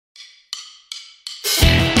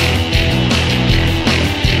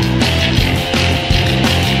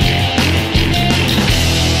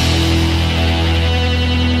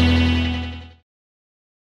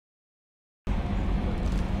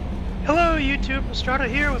YouTube? Estrada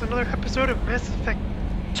here with another episode of Mass Effect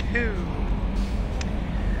 2.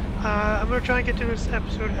 I'm going to try and get to this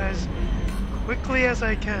episode as quickly as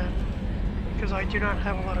I can, because I do not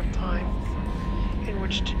have a lot of time in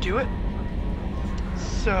which to do it.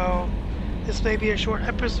 So, this may be a short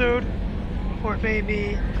episode, or it may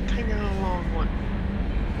be a kind of a long one,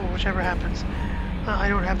 or whichever happens. I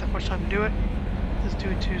don't have that much time to do it. It's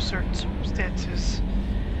due to certain circumstances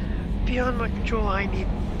beyond my control. I need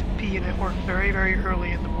to be in at work very, very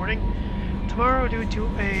early in the morning. Tomorrow, due to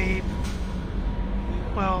a,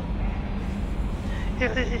 well,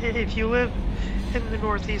 if you live in the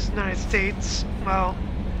Northeast United States, well,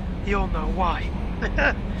 you'll know why.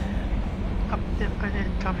 An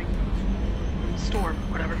incoming storm,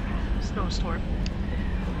 whatever, snowstorm.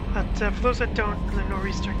 But for those that don't, the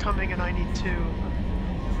nor'easter coming, and I need to,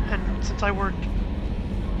 and since I work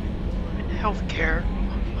in healthcare,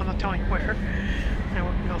 I'm not telling you where, I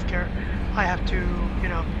work in healthcare, I have to, you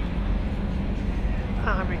know,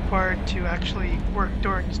 I'm required to actually work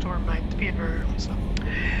during the storm night to be in very early, so.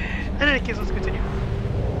 In any case, let's continue.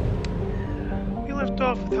 We left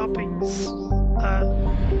off with helping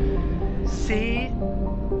Saeed.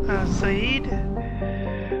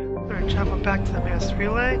 We're going to travel back to the mass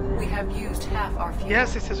relay. We have used half our fuel.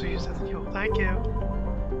 Yes, it says we used half the fuel. Thank you.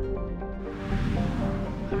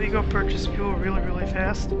 Let me go purchase fuel really, really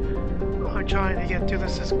fast. I'm trying to get through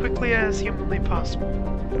this as quickly as humanly possible,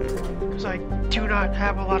 because I do not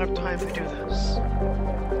have a lot of time to do this.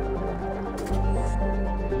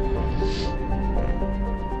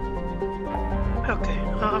 Okay,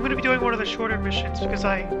 I'm going to be doing one of the shorter missions because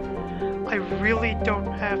I really don't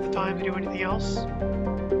have the time to do anything else.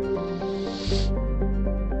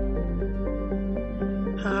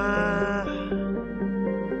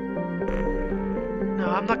 No,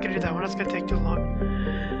 I'm not going to do that one. That's going to take too long.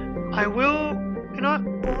 I will, you know what?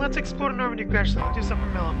 Well, let's explore the Normandy crash zone. I'll do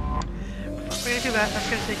something mellow. If we're going to do that, that's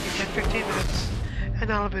going to take you 10-15 minutes, and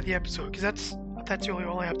that'll be the episode, because that's really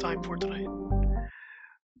all I have time for tonight.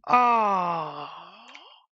 Ah,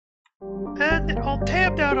 and it all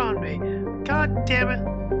tabbed out on me. God damn it.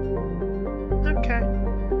 Okay.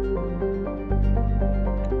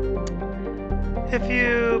 If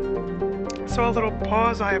you saw a little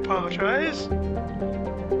pause, I apologize.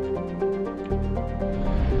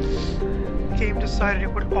 The game decided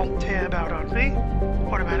it would alt tab out on me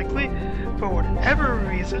automatically for whatever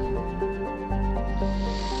reason.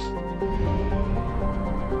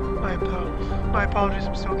 My apologies,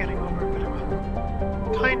 I'm still getting over a bit of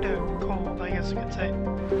a kind of cold, I guess you could say.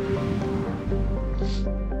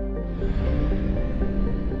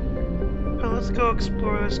 Well, let's go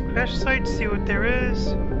explore this crash site, see what there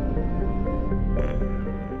is.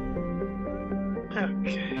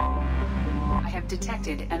 Okay. I have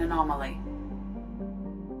detected an anomaly.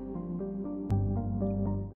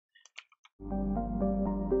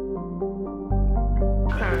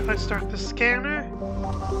 Alright, let's start the scanner.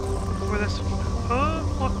 For this.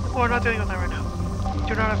 Oh, we're not dealing with that right now.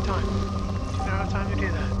 Do not have time. Do not have time to do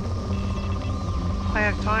that. I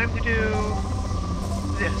have time to do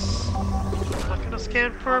this. I'm not going to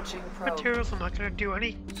scan for materials. I'm not going to do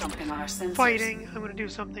any fighting. I'm going to do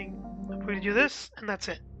something. I'm going to do this, and that's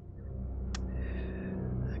it.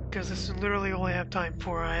 Because this is literally all I have time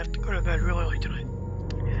for. I have to go to bed really late tonight.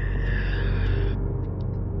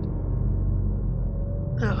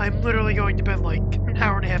 I'm literally going to bed like an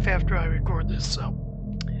hour and a half after I record this, so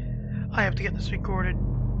I have to get this recorded,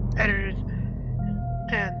 edited,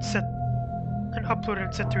 and uploaded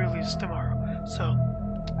and set to release tomorrow. So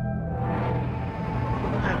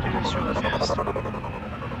I have to do this really fast.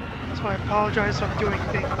 So I apologize if I'm doing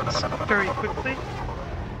things very quickly.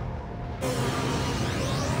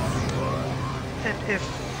 And if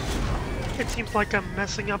it seems like I'm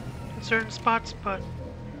messing up in certain spots, but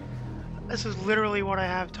this is literally what I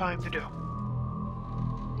have time to do.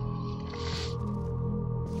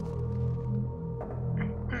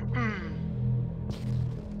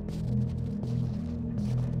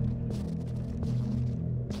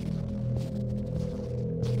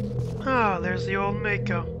 Ah, there's the old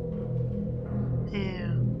Mako.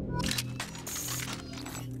 Yeah.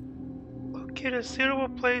 Locate a suitable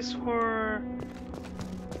place for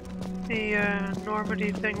the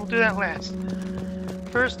Normandy thing. We'll do that last.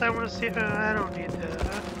 First, I want to see. I don't need that.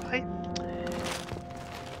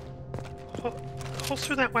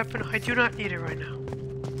 Holster that weapon. I do not need it right now.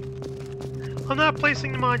 I'm not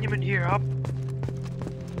placing the monument here.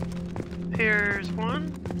 Here's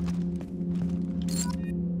one.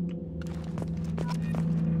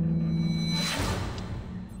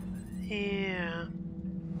 Yeah.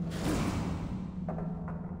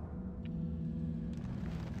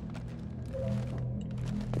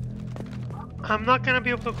 I'm not going to be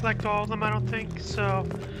able to collect all of them, I don't think, so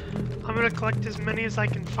I'm going to collect as many as I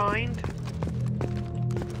can find.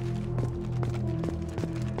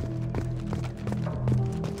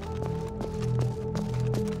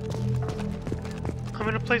 I'm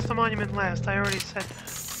going to place the monument last, I already said that.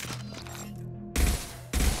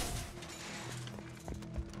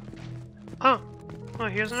 Oh,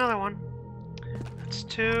 here's another one. That's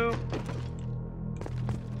 2.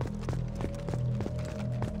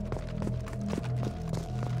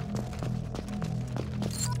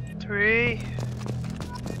 We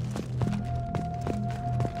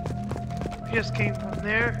just came from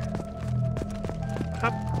there.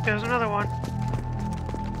 Oh, there's another one.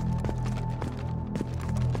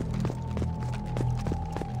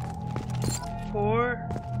 Four.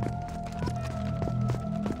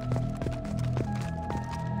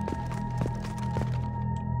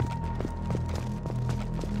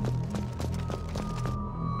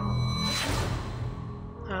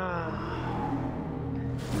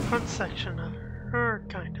 Front section of her,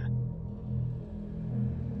 kinda.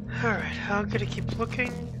 Alright, I'm gonna keep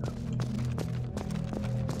looking.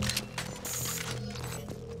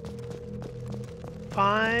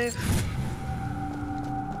 Five.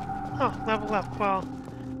 Oh, level up. Well,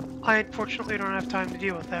 I unfortunately don't have time to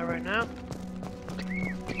deal with that right now.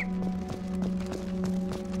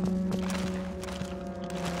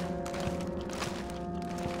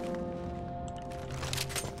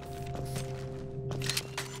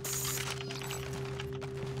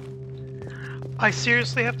 I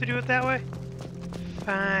seriously have to do it that way?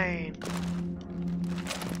 Fine.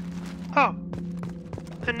 Oh.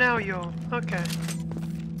 And now you'll... Okay.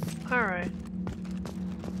 Alright.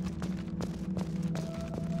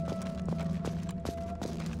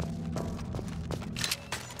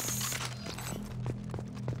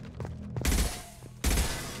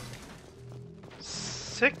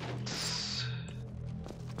 Six.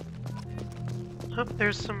 Oh,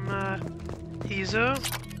 there's some, EZO.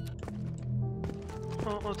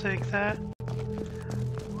 We'll take that.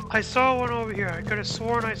 I saw one over here. I could have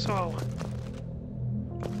sworn I saw one.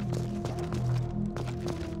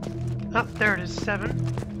 Oh, there it is. 7.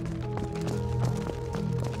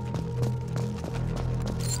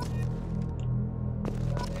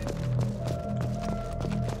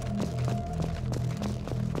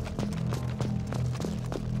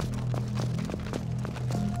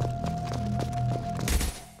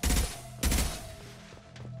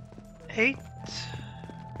 Eight.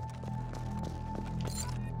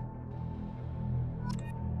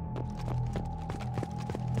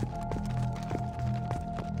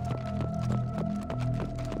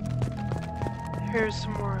 Here's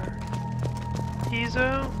some more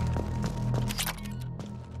EZO.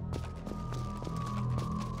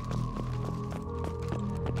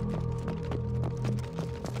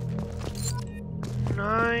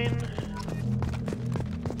 Nine.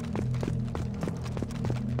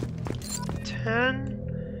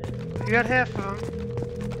 10. We got half of them.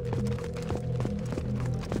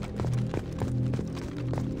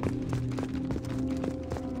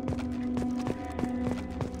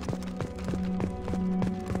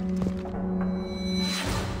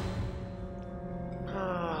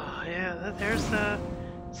 There's the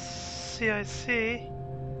CIC.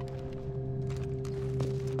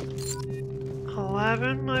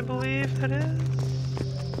 11, I believe that is.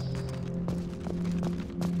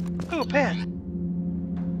 Oh, pad.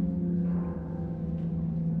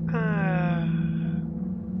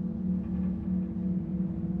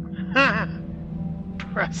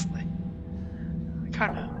 Presley.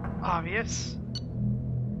 Kind of obvious.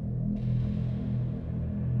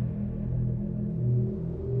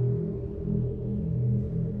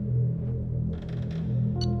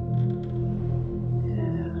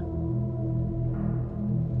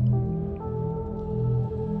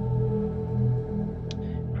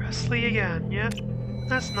 Again, yeah,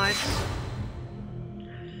 that's nice.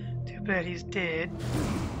 Too bad he's dead.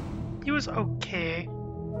 He was okay.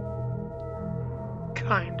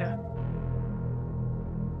 Kinda.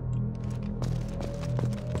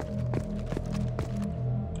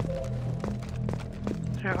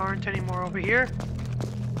 There aren't any more over here.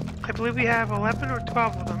 I believe we have 11 or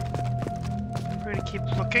 12 of them. We're gonna keep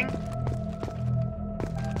looking.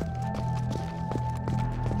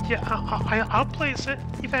 Yeah, I'll place it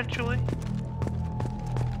eventually.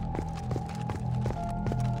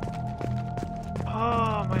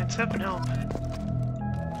 Oh, my 7 helmet.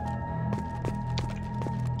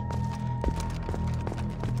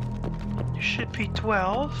 There should be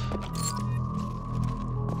 12.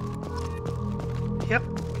 Yep,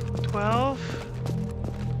 12.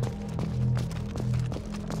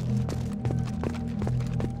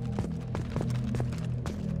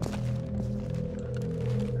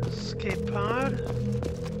 pod.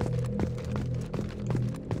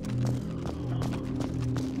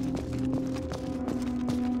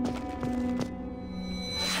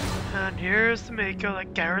 And here's the Mako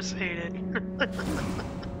that Garrus hated.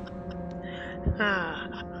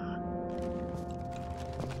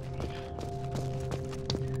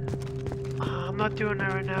 I'm not doing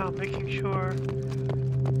that right now. I'm making sure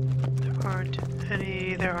there aren't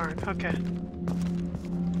any. There aren't. Okay.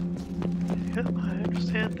 Yep, I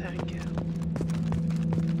understand. Thank you.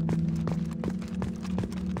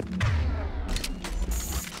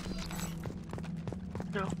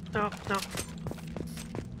 No, no, no.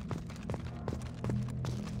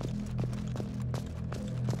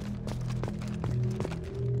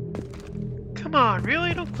 Come on,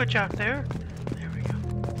 really? Don't glitch out there. There we go.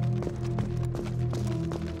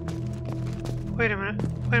 Wait a minute.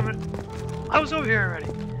 Wait a minute. I was over here already.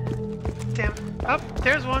 Damn it. Oh,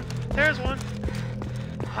 there's one. There's one.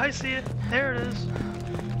 I see it. There it is.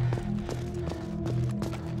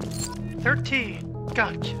 13.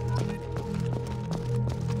 Gotcha.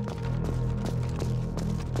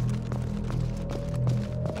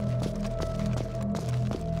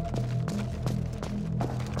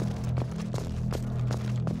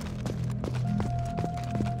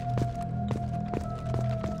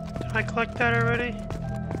 Did I collect that already?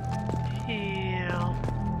 Yeah.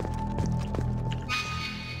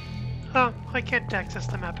 Oh, I can't access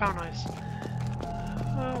the map. How nice.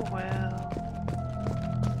 Oh well.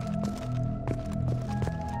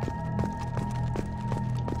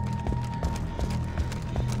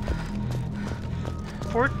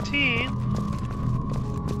 $14.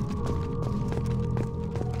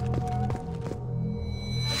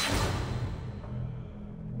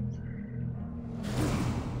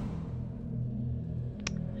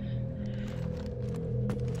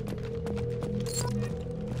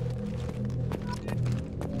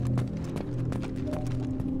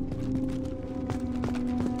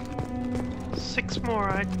 Six more.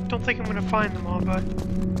 I don't think I'm gonna find them all, but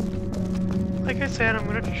like I said, I'm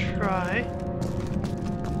gonna try.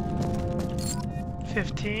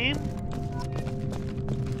 15.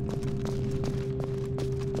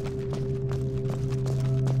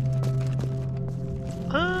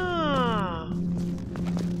 Ah.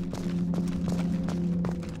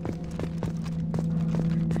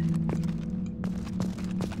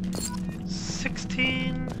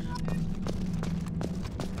 16.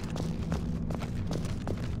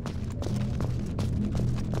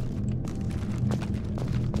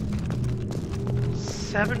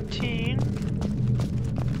 17.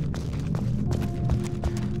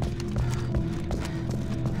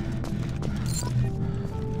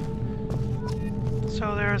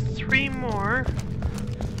 So there are 3 more.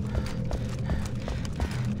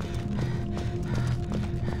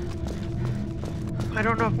 I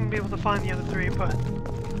don't know if I'm gonna be able to find the other 3, but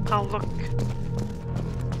I'll look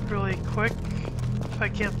really quick. If I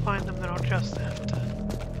can't find them, then I'll just have to.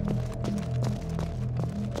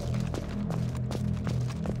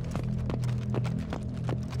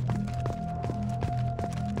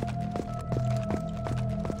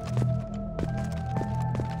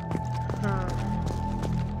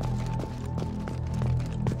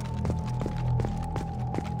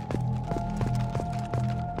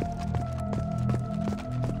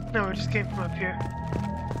 No, it just came from up here.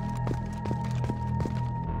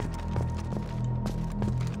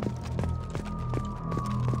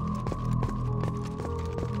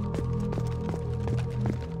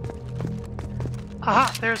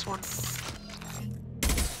 Aha, there's one.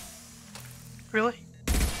 Really?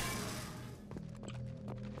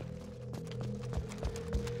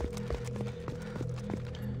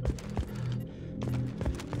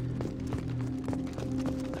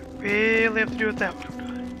 I really have to do it that way.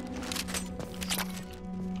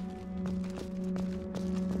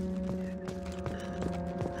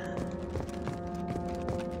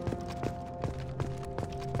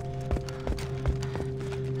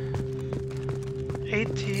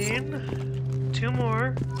 18. 2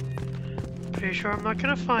 more. Pretty sure I'm not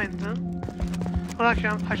gonna find them. Well,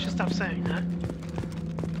 actually, I should stop saying that.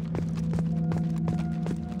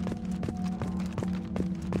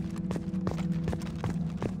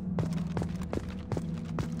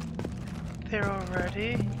 There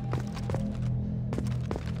already.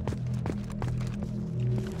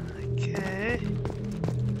 Okay.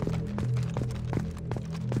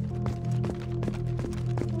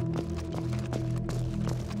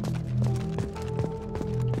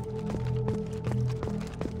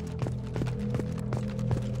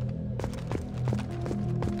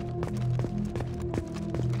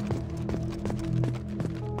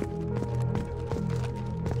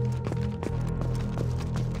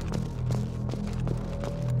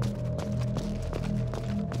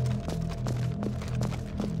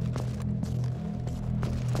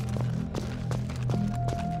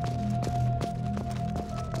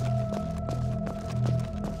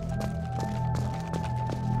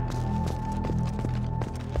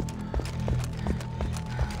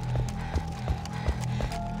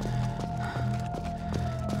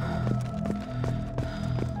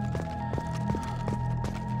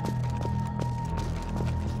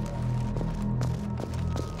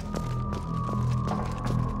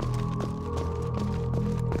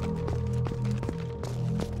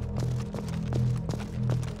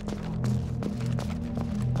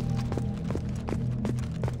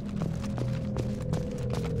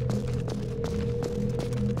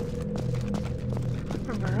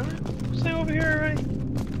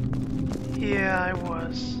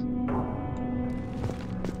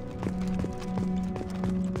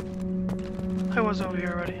 I was over here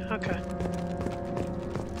already. Okay.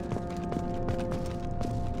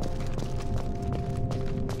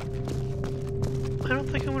 I don't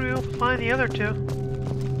think I'm going to be able to find the other two.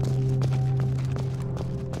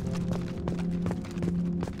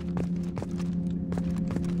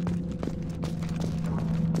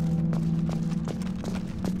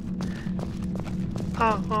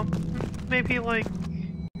 Oh, well, maybe like...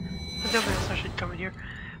 Nothing else I should come in here.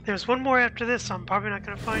 There's one more after this, so I'm probably not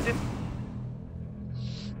going to find it.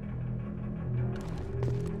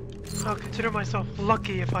 I'll consider myself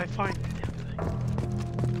lucky if I find the damn thing.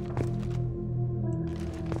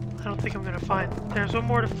 I don't think I'm going to find it. There's one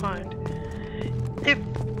more to find. If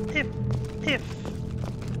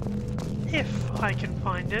I can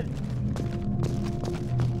find it.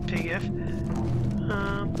 Big if.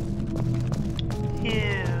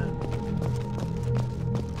 Yeah.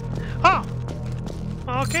 Oh!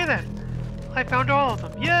 Okay then. I found all of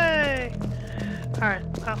them. Yay! Alright,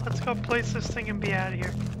 let's go place this thing and be out of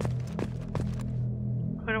here.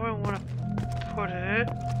 Where do I want to put it?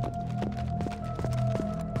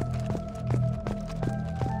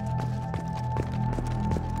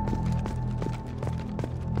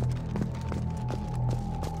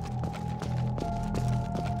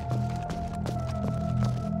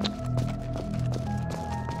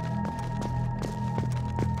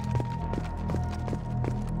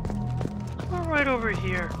 Right over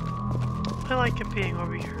here. I like it being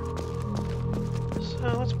over here.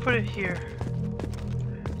 So let's put it here.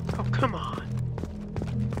 Oh, come on.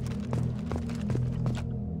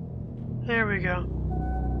 There we go.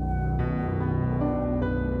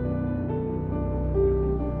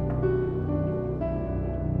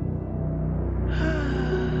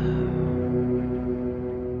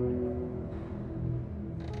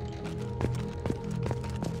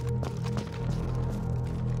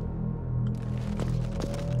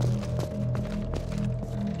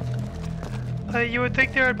 You would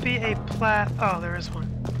think there would be a plaque. Oh, there is one.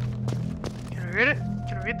 Can I read it?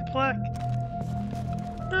 Can I read the plaque?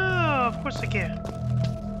 No, of course I can.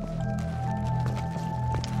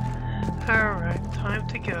 Alright, time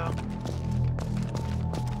to go.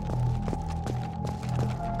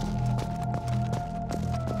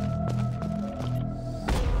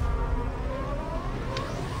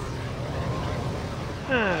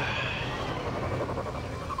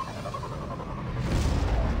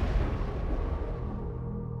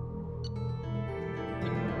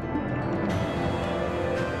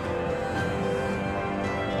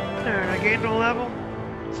 Gained a level,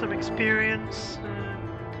 some experience,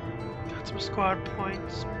 got some squad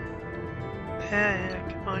points.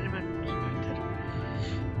 Heck, monument inspected.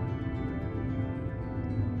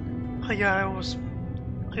 I got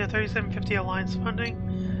 3750 alliance funding,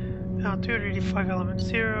 now 285 element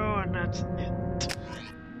 0, and that's it.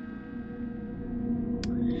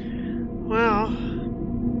 Well.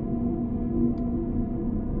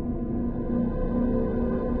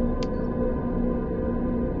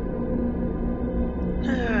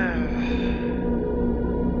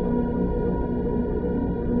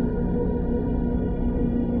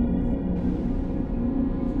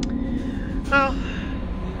 Well,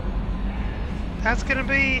 that's gonna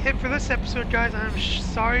be it for this episode, guys. I'm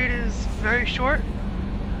sorry it is very short,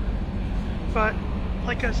 but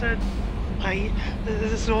like I said,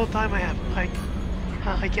 this is all the time I have.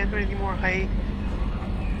 I can't do anything more. I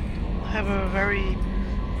have a very,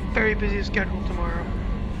 very busy schedule tomorrow,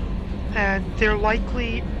 and there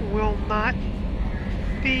likely will not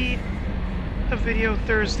be a video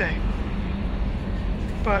Thursday,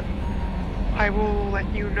 but I will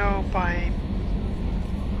let you know by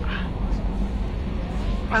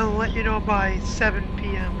 7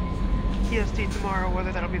 p.m. EST tomorrow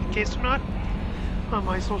whether that'll be the case or not on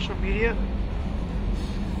my social media,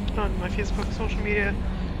 on my Facebook social media,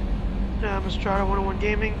 Mastrada101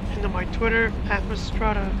 Gaming, and on my Twitter at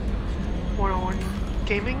Mastrada101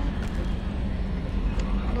 Gaming,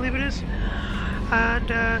 I believe it is, and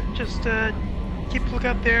just keep a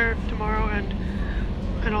lookout there tomorrow, and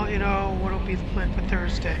I'll let you know what'll be the plan for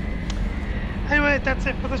Thursday. Anyway, that's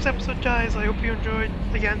it for this episode, guys. I hope you enjoyed.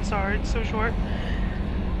 Again, sorry it's so short.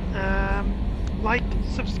 Like,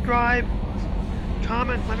 subscribe,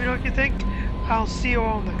 comment, let me know what you think. I'll see you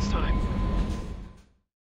all next time.